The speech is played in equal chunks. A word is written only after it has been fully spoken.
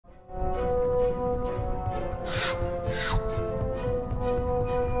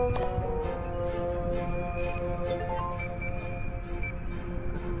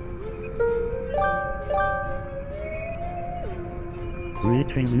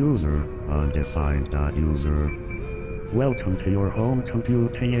Settings User, Undefined.User. Welcome to your home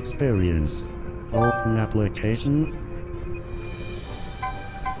computing experience. Open application.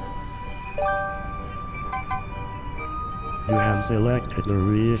 You have selected the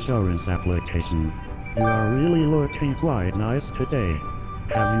reassurance application. You are really looking quite nice today.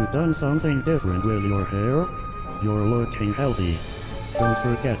 Have you done something different with your hair? You're looking healthy. Don't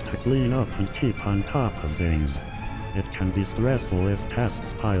forget to clean up and keep on top of things. It can be stressful if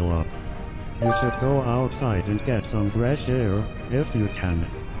tasks pile up. You should go outside and get some fresh air, if you can.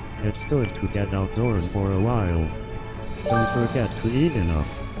 It's good to get outdoors for a while. Don't forget to eat enough.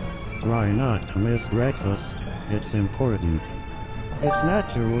 Try not to miss breakfast, it's important. It's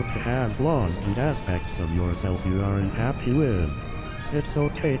natural to have flaws and aspects of yourself you aren't happy with. It's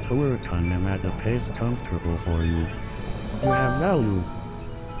okay to work on them at a pace comfortable for you. You have value.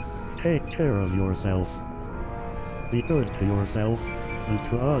 Take care of yourself. Be good to yourself and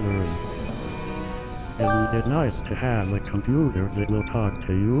to others. Isn't it nice to have a computer that will talk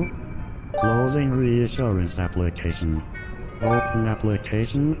to you? Closing reassurance application. Open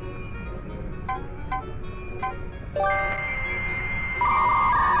application.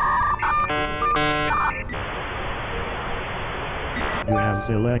 You have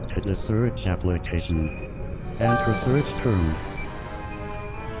selected the search application. Enter search term.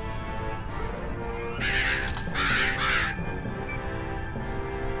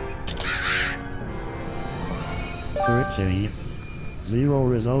 Searching. 0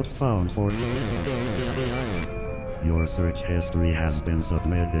 results found for your search history has been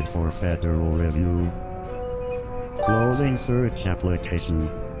submitted for federal review. Closing search application.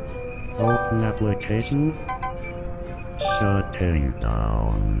 Open application. Shutting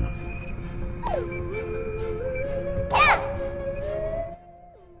down.